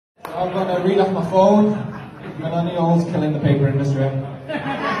I'm going to read off my phone. Millennials killing the paper industry.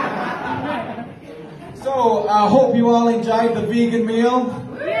 So, I hope you all enjoyed the vegan meal.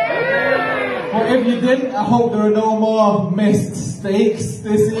 But if you didn't, I hope there are no more missed steaks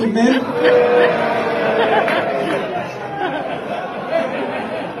this evening.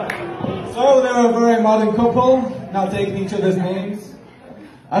 So, they're a very modern couple, now taking each other's names.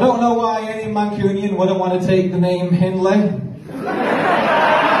 I don't know why any Mancunian wouldn't want to take the name Hindley.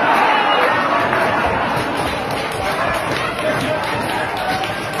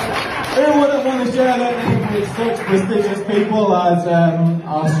 Who wouldn't want to share their name with such prestigious people as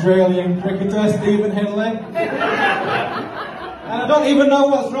Australian cricketer Stephen Hindley? And I don't even know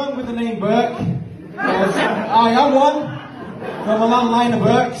what's wrong with the name Burke, because I am one, from a long line of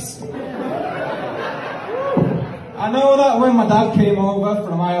Burkes. I know that when my dad came over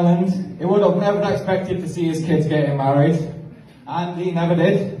from Ireland, he would have never expected to see his kids getting married. And he never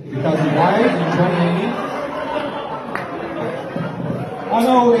did, because he died in 2018. I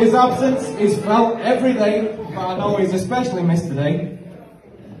know his absence is felt every day, but I know he's especially missed today.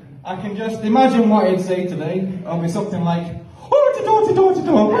 I can just imagine what he'd say today. It'll be something like, "Oh, to-do,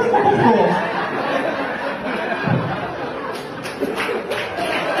 where's my popcorn?"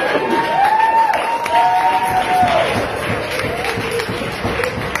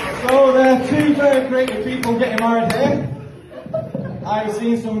 So there are two very creative people getting married here. I've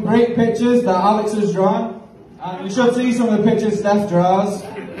seen some great pictures that Alex has drawn. And you should see some of the pictures Steph draws.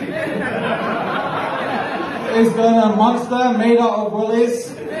 He's done a monster made out of willies.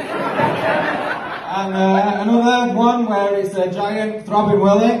 And another one where it's a giant throbbing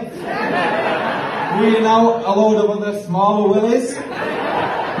willy. Reading out a load of other smaller willies.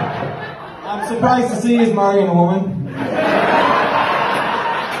 I'm surprised to see he's marrying a woman.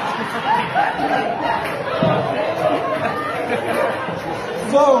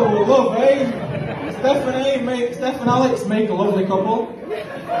 So, love, eh? Steph and Alex make a lovely couple.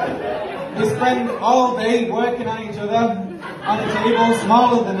 They spend all day working on each other on a table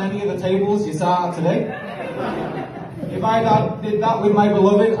smaller than any of the tables you saw out today. If I did that with my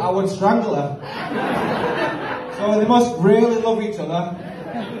beloved, I would strangle her. So they must really love each other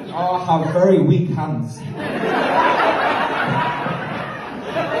or have very weak hands.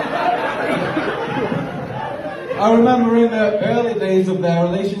 I remember in the early days of their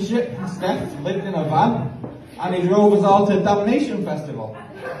relationship, Steph lived in a van and he drove us all to Damnation Festival.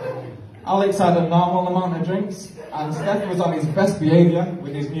 Alex had a normal amount of drinks and Steph was on his best behaviour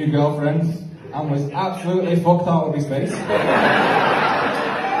with his new girlfriend and was absolutely fucked out of his face.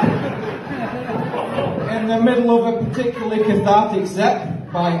 In the middle of a particularly cathartic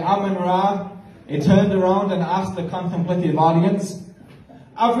set by Amun-Ra, he turned around and asked the contemplative audience,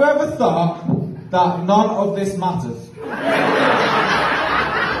 "Have you ever thought that none of this matters?"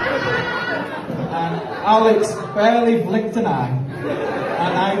 And Alex barely blinked an eye,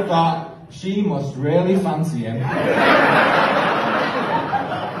 and I thought, she must really fancy him.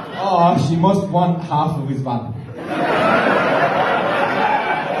 Or she must want half of his van.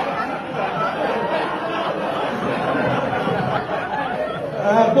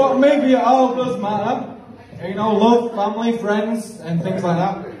 But maybe it all does matter. You know, love, family, friends, and things like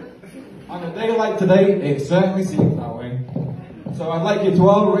that. On a day like today, it certainly seems that way. So I'd like you to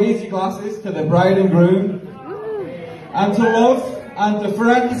all raise your glasses to the bride and groom, and to love, and to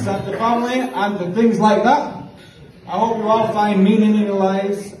friends, and to family, and to things like that. I hope you all find meaning in your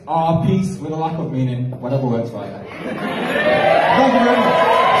lives, or peace with a lack of meaning, whatever works for you. Thank you very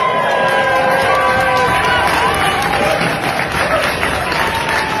much.